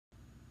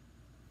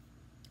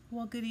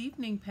Well, good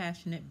evening,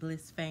 Passionate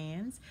Bliss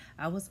fans.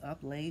 I was up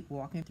late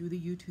walking through the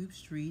YouTube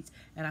streets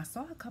and I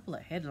saw a couple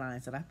of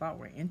headlines that I thought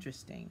were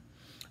interesting.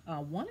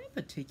 One in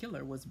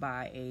particular was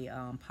by a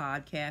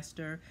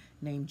podcaster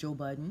named Joe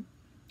Budden.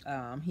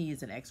 He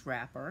is an ex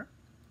rapper,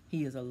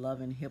 he is a love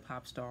and hip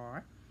hop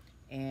star,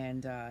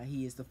 and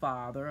he is the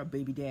father, a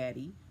baby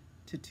daddy,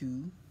 to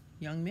two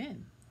young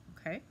men.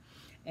 Okay?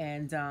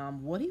 And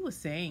what he was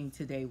saying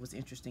today was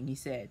interesting. He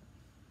said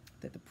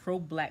that the pro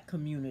black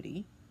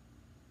community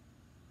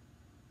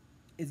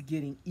is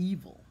getting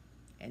evil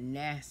and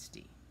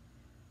nasty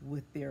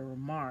with their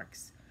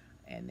remarks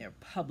and their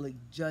public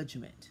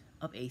judgment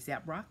of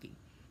ASAP Rocky.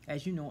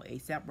 As you know,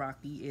 ASAP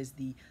Rocky is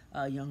the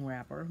young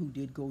rapper who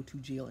did go to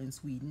jail in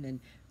Sweden and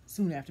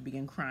soon after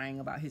began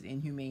crying about his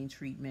inhumane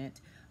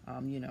treatment,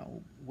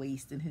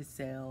 waste in his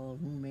cell,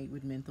 roommate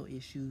with mental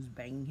issues,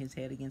 banging his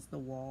head against the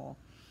wall.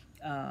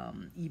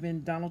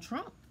 Even Donald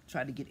Trump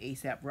tried to get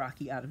ASAP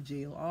Rocky out of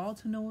jail, all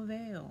to no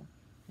avail.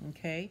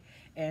 Okay,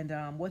 and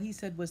what he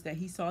said was that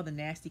he saw the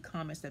nasty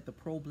comments that the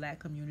pro-black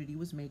community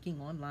was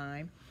making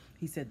online.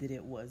 He said that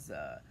it was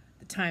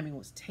the timing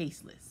was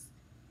tasteless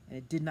and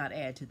it did not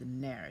add to the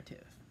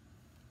narrative.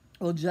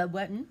 Well, Judd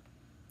Wetton,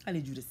 I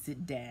need you to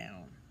sit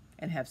down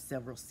and have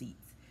several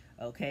seats,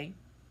 okay?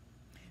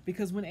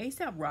 Because when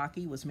ASAP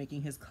Rocky was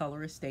making his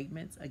colorist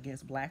statements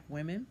against black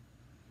women,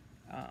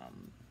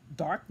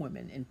 dark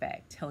women, in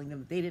fact, telling them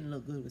that they didn't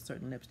look good with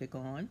certain lipstick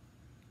on,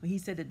 when he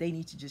said that they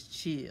need to just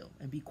chill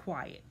and be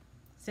quiet,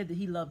 said that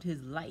he loved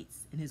his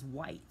lights and his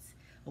whites.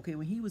 Okay,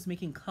 when he was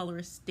making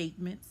colorist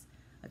statements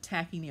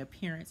attacking the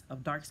appearance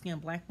of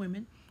dark-skinned black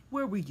women,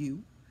 where were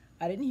you?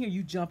 I didn't hear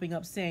you jumping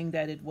up saying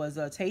that it was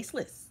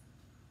tasteless.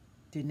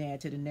 Didn't add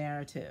to the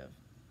narrative.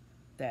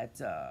 That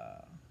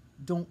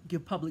don't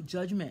give public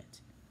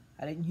judgment.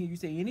 I didn't hear you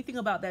say anything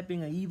about that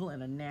being an evil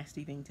and a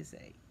nasty thing to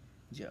say.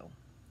 Joe,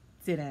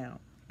 sit down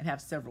and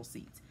have several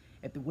seats.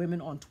 If the women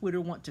on Twitter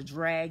want to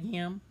drag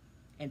him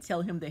and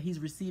tell him that he's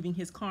receiving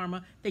his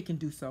karma, they can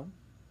do so.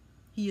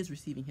 He is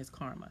receiving his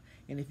karma.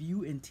 And if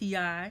you and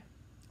T.I.,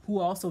 who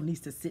also needs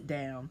to sit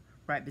down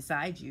right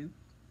beside you,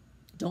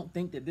 don't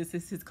think that this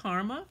is his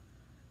karma,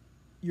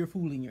 you're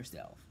fooling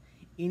yourself.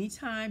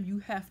 Anytime you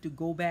have to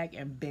go back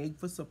and beg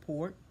for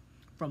support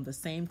from the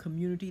same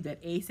community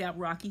that ASAP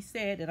Rocky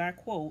said, and I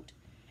quote,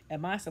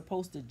 "Am I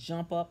supposed to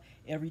jump up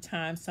every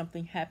time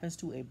something happens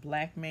to a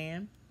black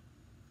man?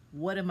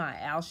 What am I,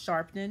 Al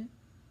Sharpton?"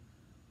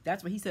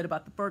 That's what he said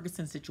about the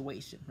Ferguson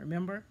situation,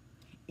 remember?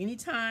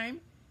 Anytime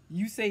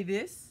you say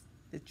this,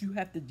 that you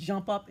have to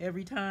jump up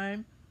every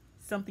time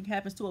something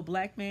happens to a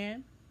black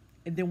man,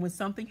 and then when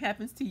something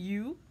happens to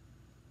you,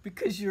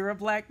 because you're a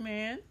black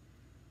man,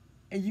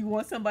 and you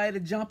want somebody to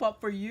jump up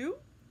for you,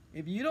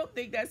 if you don't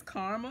think that's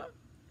karma,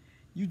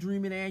 you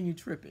dreaming and you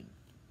tripping.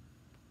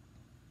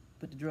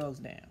 Put the drugs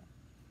down.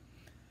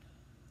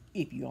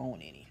 If you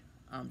own any.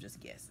 I'm just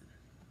guessing.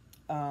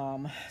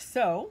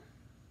 So,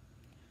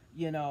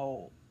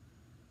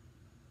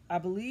 I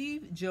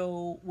believe,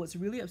 Joe, what's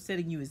really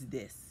upsetting you is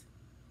this.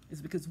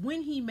 Is because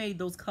when he made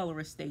those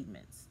colorist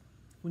statements,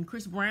 when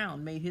Chris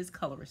Brown made his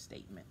colorist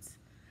statements,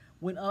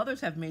 when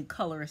others have made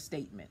colorist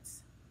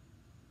statements,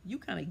 you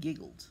kind of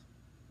giggled.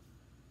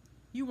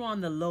 You were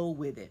on the low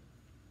with it,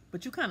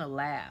 but you kind of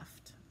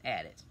laughed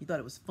at it. You thought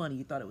it was funny.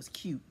 You thought it was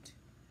cute,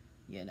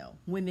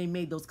 when they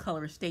made those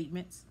colorist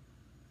statements,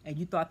 and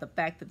you thought the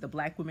fact that the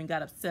black women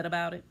got upset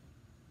about it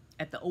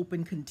at the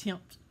open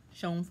contempt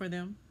shown for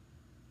them,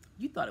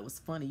 you thought it was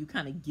funny. You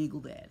kind of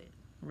giggled at it,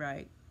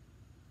 right?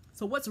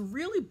 So what's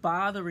really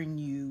bothering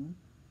you,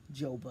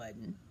 Joe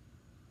Budden,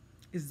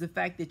 is the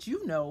fact that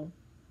you know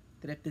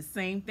that if the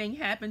same thing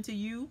happened to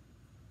you,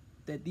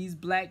 that these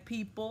black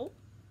people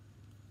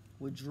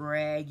would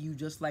drag you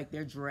just like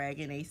they're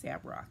dragging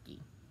ASAP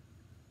Rocky.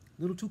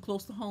 A little too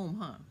close to home,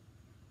 huh?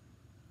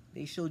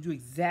 They showed you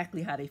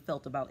exactly how they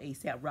felt about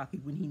ASAP Rocky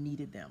when he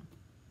needed them.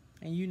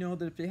 And you know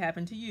that if it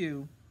happened to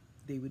you,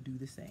 they would do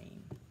the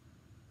same.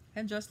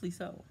 And justly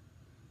so.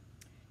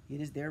 It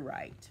is their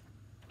right.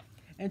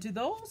 And to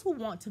those who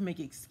want to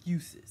make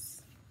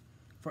excuses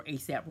for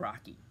ASAP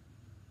Rocky,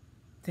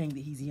 saying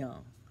that he's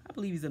young, I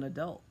believe he's an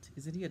adult.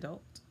 Isn't he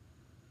adult?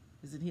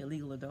 Isn't he a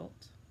legal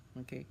adult?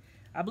 Okay.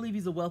 I believe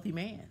he's a wealthy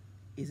man.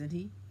 Isn't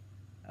he?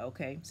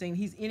 Okay. Saying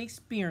he's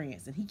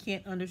inexperienced and he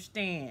can't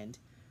understand.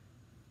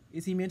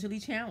 Is he mentally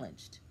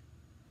challenged?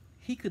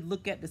 He could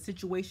look at the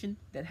situation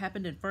that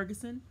happened in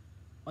Ferguson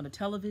on the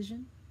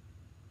television,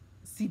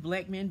 see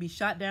black men be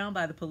shot down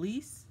by the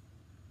police,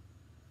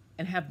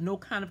 and have no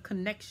kind of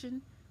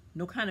connection,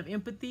 no kind of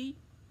empathy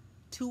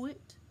to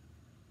it.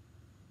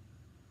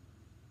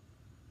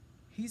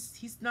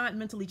 He's not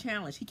mentally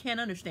challenged. He can't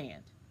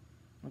understand.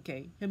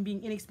 Okay? Him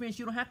being inexperienced,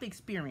 you don't have to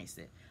experience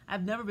it.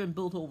 I've never been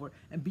built over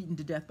and beaten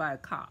to death by a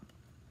cop.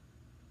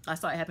 I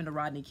saw it happen to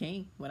Rodney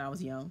King when I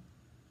was young,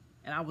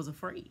 and I was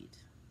afraid.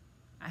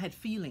 I had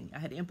feeling. I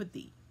had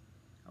empathy.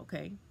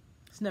 Okay?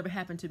 It's never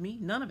happened to me.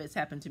 None of it's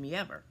happened to me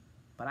ever.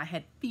 But I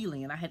had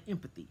feeling and I had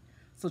empathy.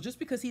 So just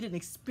because he didn't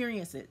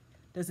experience it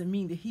doesn't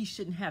mean that he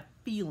shouldn't have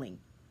feeling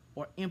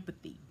or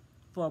empathy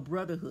for a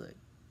brotherhood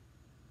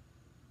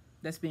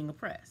that's being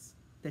oppressed,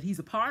 that he's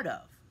a part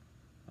of.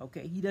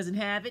 Okay, he doesn't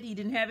have it. He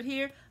didn't have it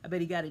here. I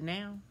bet he got it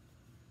now.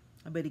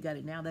 I bet he got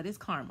it now. That is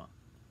karma.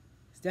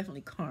 It's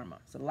definitely karma.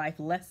 It's a life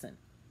lesson.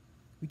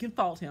 We can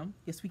fault him.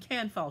 Yes, we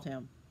can fault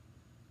him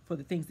for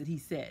the things that he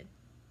said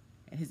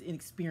and his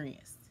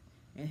inexperience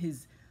and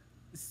his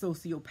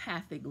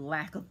sociopathic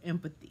lack of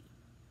empathy.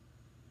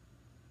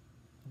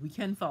 We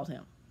can fault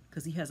him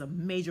because he has a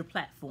major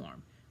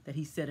platform that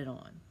he said it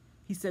on.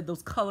 He said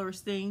those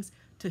colorist things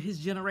to his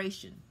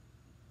generation.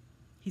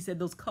 He said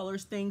those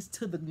colorist things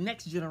to the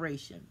next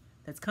generation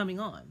that's coming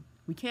on.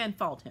 We can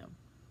fault him.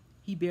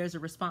 He bears a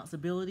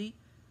responsibility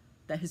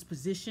that his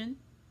position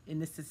in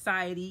this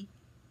society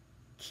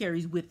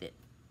carries with it.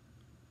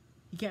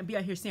 He can't be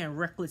out here saying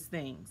reckless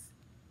things.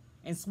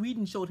 And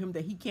Sweden showed him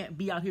that he can't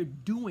be out here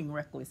doing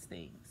reckless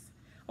things.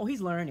 Oh,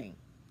 he's learning.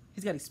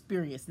 He's got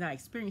experience. Now,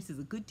 experience is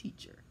a good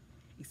teacher.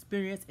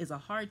 Experience is a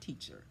hard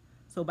teacher.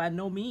 So by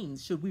no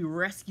means should we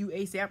rescue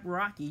A$AP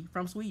Rocky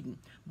from Sweden.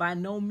 By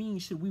no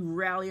means should we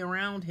rally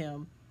around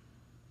him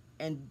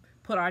and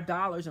put our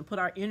dollars and put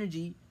our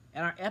energy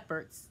and our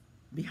efforts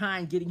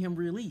behind getting him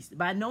released.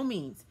 By no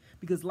means,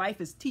 because life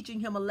is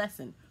teaching him a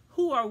lesson.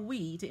 Who are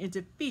we to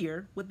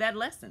interfere with that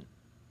lesson?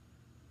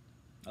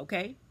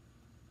 Okay?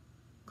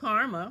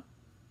 Karma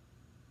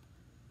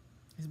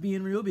is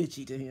being real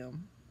bitchy to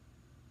him.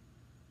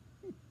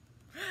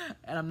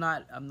 And I'm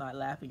not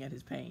laughing at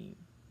his pain,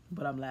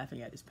 but I'm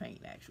laughing at his pain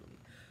actually.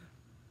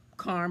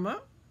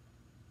 Karma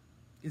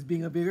is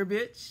being a bigger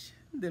bitch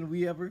than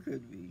we ever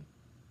could be.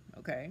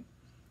 Okay?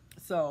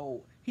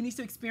 So he needs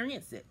to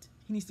experience it.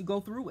 He needs to go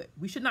through it.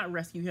 We should not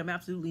rescue him.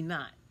 Absolutely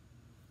not.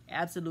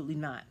 Absolutely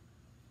not.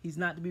 He's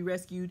not to be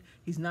rescued.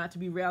 He's not to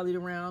be rallied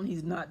around.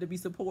 He's not to be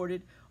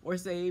supported or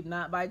saved.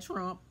 Not by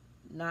Trump.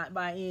 Not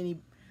by any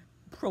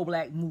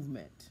pro-black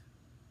movement.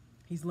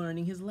 He's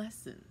learning his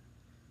lesson.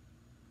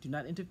 Do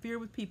not interfere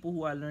with people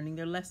who are learning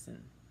their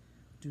lesson.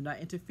 Do not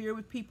interfere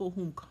with people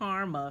whom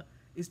karma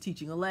is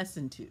teaching a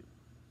lesson to.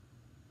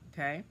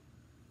 Okay?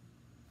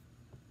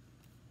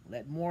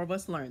 Let more of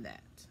us learn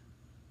that.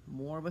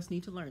 More of us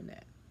need to learn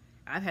that.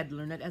 I've had to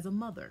learn that as a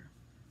mother.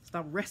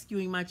 Stop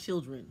rescuing my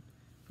children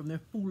from their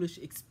foolish,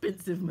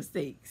 expensive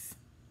mistakes.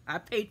 I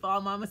paid for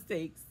all my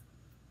mistakes,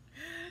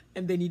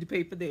 and they need to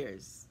pay for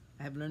theirs.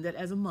 I have learned that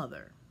as a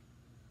mother.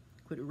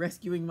 Quit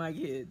rescuing my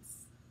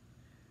kids.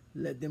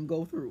 Let them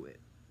go through it,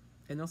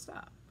 and they'll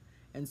stop.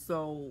 And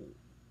so,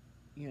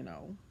 you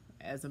know,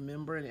 as a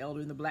member and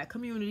elder in the black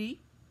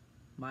community,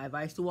 my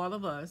advice to all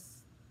of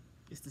us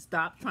is to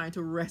stop trying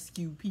to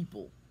rescue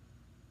people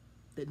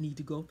that need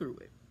to go through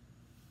it.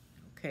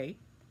 Okay?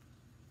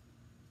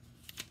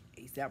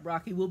 A$AP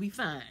Rocky will be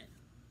fine.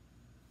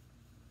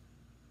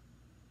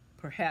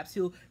 Perhaps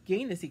he'll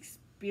gain this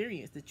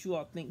experience that you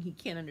all think he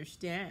can't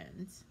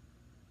understand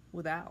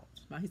without.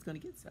 Now he's going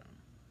to get some.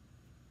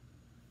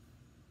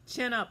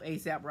 Chin up,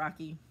 A$AP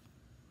Rocky.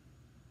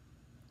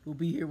 We'll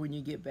be here when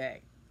you get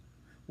back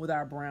with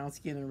our brown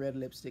skin and red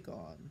lipstick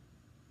on.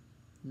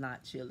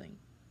 Not chilling.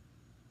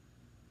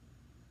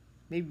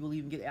 Maybe we'll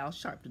even get Al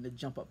Sharpton to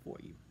jump up for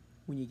you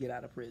when you get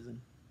out of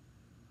prison.